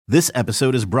This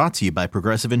episode is brought to you by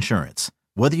Progressive Insurance.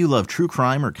 Whether you love true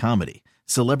crime or comedy,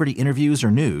 celebrity interviews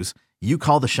or news, you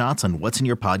call the shots on what's in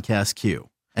your podcast queue.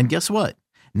 And guess what?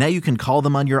 Now you can call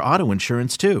them on your auto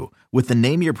insurance too with the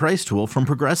Name Your Price tool from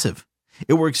Progressive.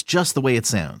 It works just the way it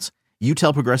sounds. You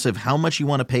tell Progressive how much you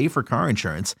want to pay for car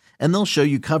insurance, and they'll show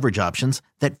you coverage options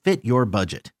that fit your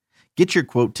budget. Get your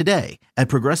quote today at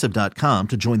Progressive.com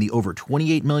to join the over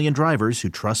 28 million drivers who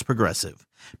trust Progressive.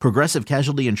 Progressive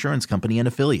Casualty Insurance Company and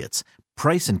Affiliates.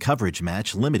 Price and coverage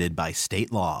match limited by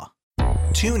state law.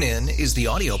 TuneIn is the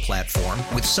audio platform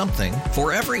with something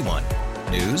for everyone.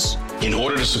 News. In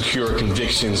order to secure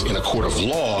convictions in a court of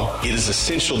law, it is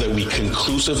essential that we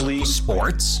conclusively.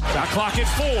 Sports. Shot clock at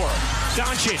 4.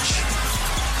 Doncic.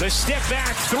 The step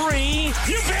back 3.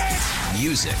 You bet.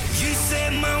 Music. You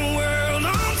set my world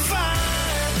on fire.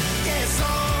 Yes,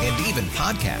 and even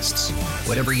podcasts.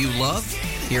 Whatever you love,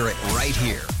 hear it right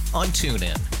here on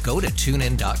TuneIn. Go to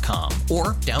TuneIn.com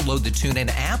or download the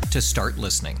TuneIn app to start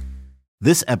listening.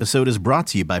 This episode is brought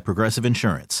to you by Progressive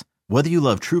Insurance. Whether you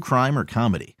love true crime or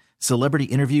comedy, celebrity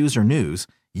interviews or news,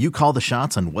 you call the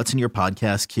shots on what's in your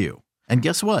podcast queue. And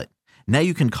guess what? Now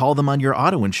you can call them on your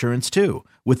auto insurance too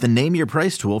with the Name Your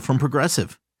Price tool from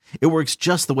Progressive. It works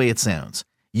just the way it sounds.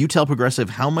 You tell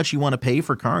Progressive how much you want to pay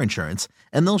for car insurance,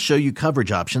 and they'll show you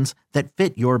coverage options that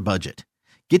fit your budget.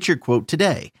 Get your quote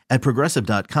today at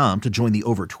Progressive.com to join the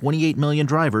over 28 million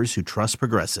drivers who trust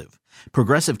Progressive.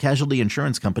 Progressive Casualty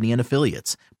Insurance Company and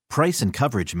Affiliates. Price and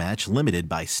coverage match limited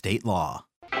by state law.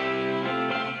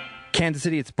 Kansas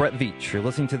City, it's Brett Veach. You're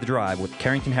listening to The Drive with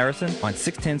Carrington Harrison on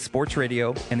 610 Sports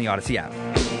Radio and the Odyssey app. You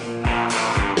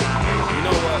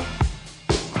know what?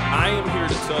 I am here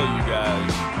to tell you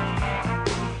guys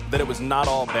that it was not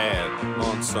all bad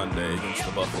on Sunday against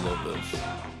the Buffalo Bills.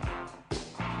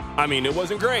 I mean, it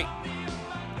wasn't great.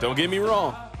 Don't get me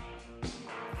wrong.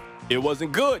 It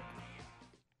wasn't good.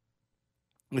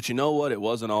 But you know what? It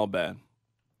wasn't all bad.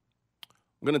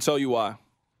 I'm going to tell you why.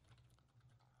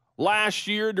 Last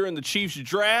year during the Chiefs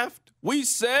draft, we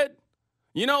said,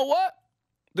 you know what?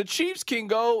 The Chiefs can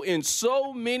go in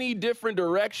so many different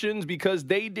directions because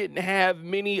they didn't have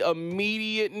many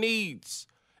immediate needs.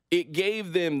 It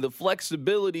gave them the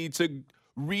flexibility to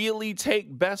really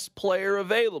take best player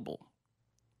available.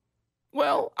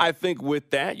 Well, I think with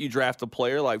that, you draft a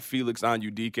player like Felix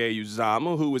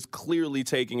Anudike-Uzomah, who is clearly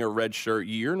taking a redshirt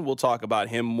year, and we'll talk about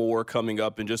him more coming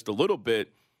up in just a little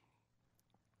bit.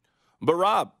 But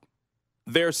Rob,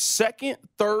 their second,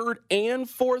 third, and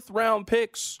fourth round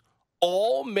picks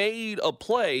all made a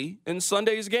play in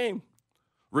Sunday's game.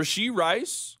 Rashee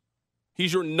Rice,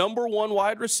 he's your number one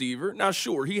wide receiver. Now,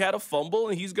 sure, he had a fumble,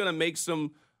 and he's going to make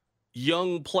some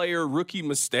young player rookie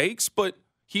mistakes, but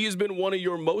he has been one of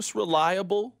your most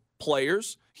reliable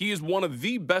players. He is one of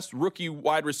the best rookie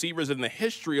wide receivers in the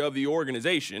history of the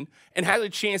organization and has a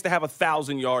chance to have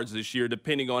 1,000 yards this year,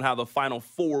 depending on how the final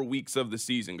 4 weeks of the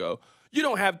season go. You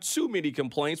don't have too many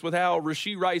complaints with how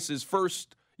Rashee Rice's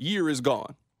first year is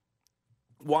gone.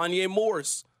 Wanya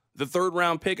Morris, the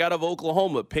third-round pick out of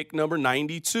Oklahoma, pick number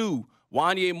 92.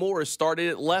 Wanya Morris started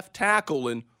at left tackle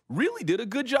and really did a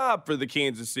good job for the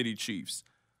Kansas City Chiefs.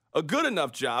 A good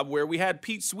enough job where we had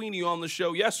Pete Sweeney on the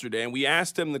show yesterday, and we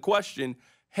asked him the question,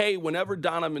 hey, whenever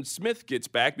Donovan Smith gets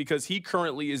back, because he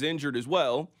currently is injured as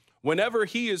well, whenever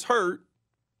he is hurt,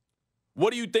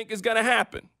 what do you think is going to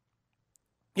happen?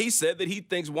 He said that he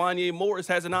thinks Wanya Morris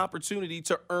has an opportunity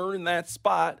to earn that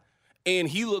spot, and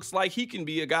he looks like he can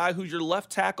be a guy who's your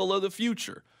left tackle of the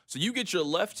future. So you get your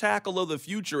left tackle of the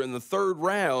future in the third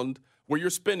round where you're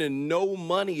spending no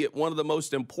money at one of the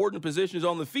most important positions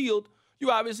on the field. You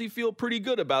obviously feel pretty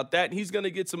good about that, and he's going to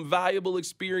get some valuable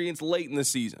experience late in the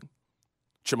season.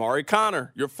 Chamari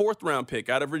Connor, your fourth-round pick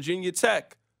out of Virginia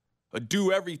Tech. A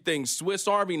do-everything Swiss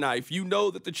Army knife. You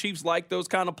know that the Chiefs like those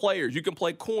kind of players. You can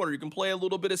play corner. You can play a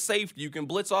little bit of safety. You can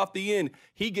blitz off the end.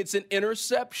 He gets an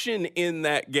interception in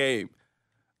that game.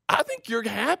 I think you're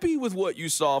happy with what you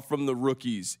saw from the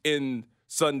rookies in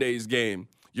Sunday's game.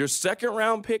 Your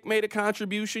second-round pick made a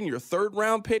contribution. Your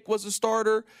third-round pick was a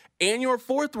starter. And your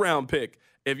fourth-round pick.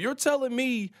 If you're telling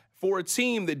me for a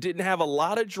team that didn't have a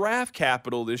lot of draft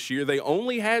capital this year, they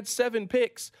only had 7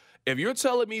 picks. If you're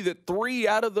telling me that 3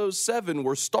 out of those 7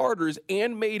 were starters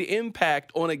and made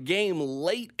impact on a game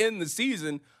late in the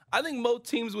season, I think most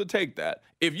teams would take that.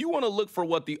 If you want to look for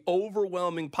what the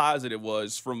overwhelming positive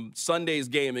was from Sunday's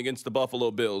game against the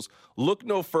Buffalo Bills, look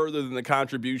no further than the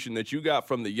contribution that you got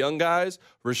from the young guys,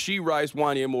 Rashee Rice,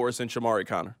 Wanya Morris, and Chamari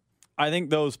Connor. I think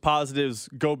those positives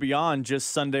go beyond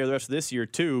just Sunday or the rest of this year,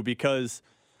 too, because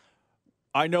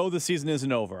I know the season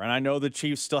isn't over, and I know the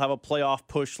Chiefs still have a playoff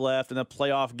push left and the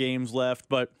playoff games left,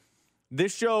 but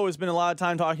this show has been a lot of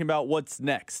time talking about what's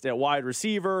next at wide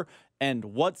receiver and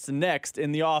what's next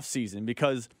in the offseason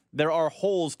because there are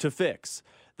holes to fix.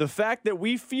 The fact that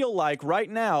we feel like right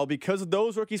now, because of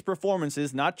those rookies'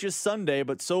 performances, not just Sunday,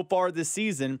 but so far this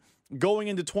season, going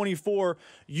into 24,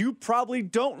 you probably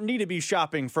don't need to be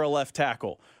shopping for a left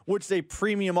tackle, which is a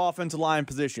premium offensive line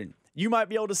position. You might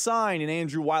be able to sign an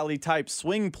Andrew Wiley-type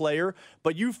swing player,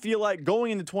 but you feel like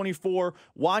going into 24,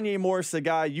 Wanya Morris is a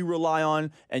guy you rely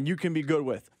on and you can be good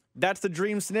with. That's the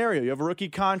dream scenario. You have a rookie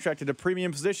contract at a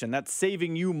premium position. That's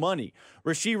saving you money.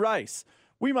 Rashee Rice.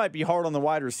 We might be hard on the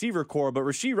wide receiver core, but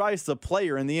Rashee Rice is a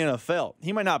player in the NFL.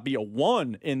 He might not be a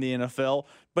 1 in the NFL,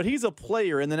 but he's a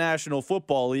player in the National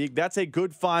Football League. That's a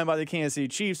good find by the Kansas City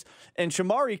Chiefs. And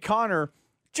Shamari Connor,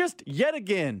 just yet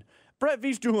again, Brett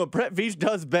Veach doing what Brett Veach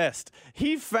does best.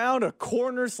 He found a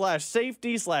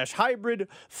corner/safety/hybrid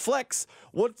flex.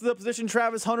 What's the position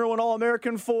Travis Hunter won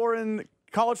All-American for in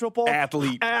college football?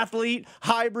 Athlete,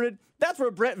 hybrid. That's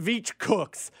where Brett Veach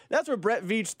cooks. That's where Brett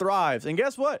Veach thrives. And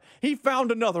guess what? He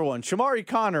found another one. Shamari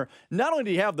Connor, not only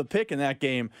did he have the pick in that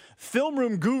game, film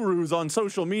room gurus on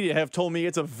social media have told me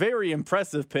it's a very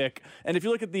impressive pick. And if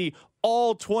you look at the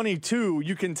all 22,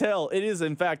 you can tell it is,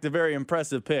 in fact, a very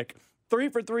impressive pick. 3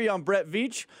 for 3 on Brett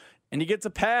Veach, and he gets a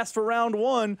pass for round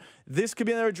 1. This could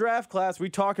be another draft class we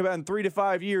talk about in 3 to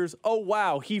 5 years. Oh,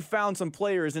 wow, he found some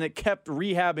players, and it kept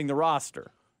rehabbing the roster.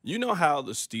 You know how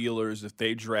the Steelers, if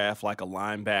they draft like a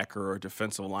linebacker or a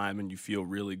defensive lineman, you feel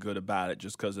really good about it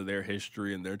just because of their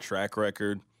history and their track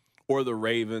record? Or the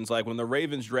Ravens, like when the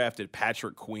Ravens drafted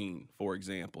Patrick Queen, for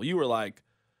example, you were like,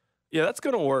 yeah, that's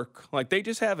going to work. Like they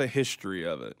just have a history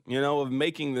of it, of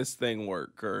making this thing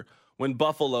work. Or when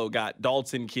Buffalo got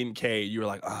Dalton Kincaid, you were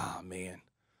like, oh, man,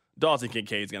 Dalton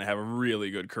Kincaid's going to have a really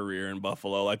good career in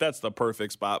Buffalo. Like, that's the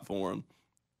perfect spot for him.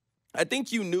 I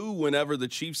think you knew whenever the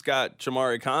Chiefs got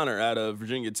Shamari Connor out of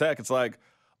Virginia Tech, it's like,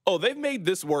 oh, they've made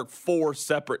this work 4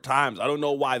 separate times. I don't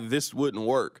know why this wouldn't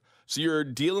work. So you're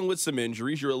dealing with some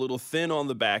injuries. You're a little thin on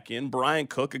the back end. Brian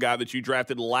Cook, a guy that you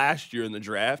drafted last year in the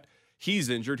draft, he's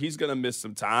injured. He's going to miss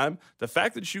some time. The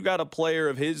fact that you got a player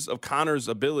of Connor's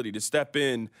ability to step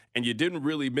in and you didn't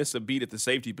really miss a beat at the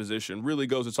safety position really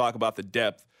goes to talk about the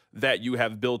depth that you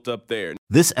have built up there.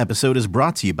 This episode is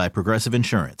brought to you by Progressive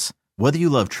Insurance. Whether you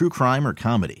love true crime or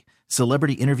comedy,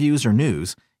 celebrity interviews or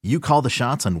news, you call the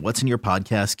shots on what's in your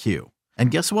podcast queue.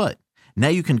 And guess what? Now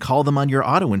you can call them on your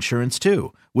auto insurance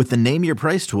too with the Name Your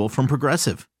Price tool from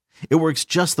Progressive. It works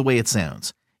just the way it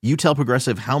sounds. You tell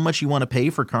Progressive how much you want to pay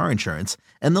for car insurance,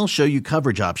 and they'll show you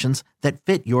coverage options that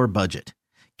fit your budget.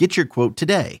 Get your quote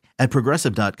today at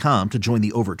Progressive.com to join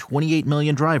the over 28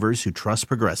 million drivers who trust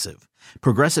Progressive.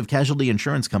 Progressive Casualty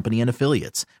Insurance Company and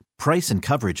Affiliates. Price and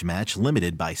coverage match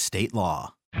limited by state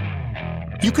law.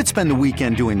 You could spend the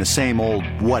weekend doing the same old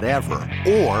whatever,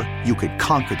 or you could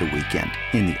conquer the weekend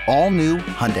in the all-new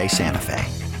Hyundai Santa Fe.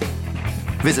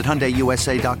 Visit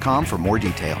HyundaiUSA.com for more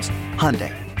details.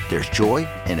 Hyundai. There's joy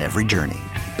in every journey.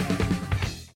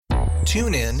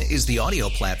 TuneIn is the audio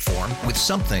platform with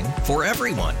something for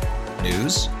everyone.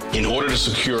 News. In order to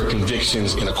secure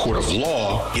convictions in a court of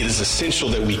law, it is essential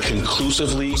that we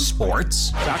conclusively.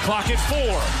 Sports. Shot clock at 4.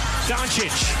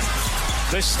 Doncic.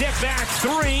 The step back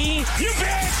 3. You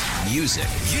bet. Music.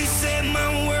 You set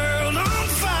my world on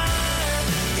fire.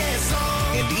 Yes,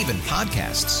 and even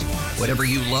podcasts. Whatever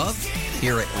you love,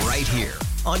 hear it right here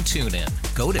on TuneIn.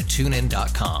 Go to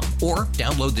TuneIn.com or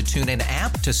download the TuneIn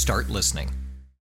app to start listening.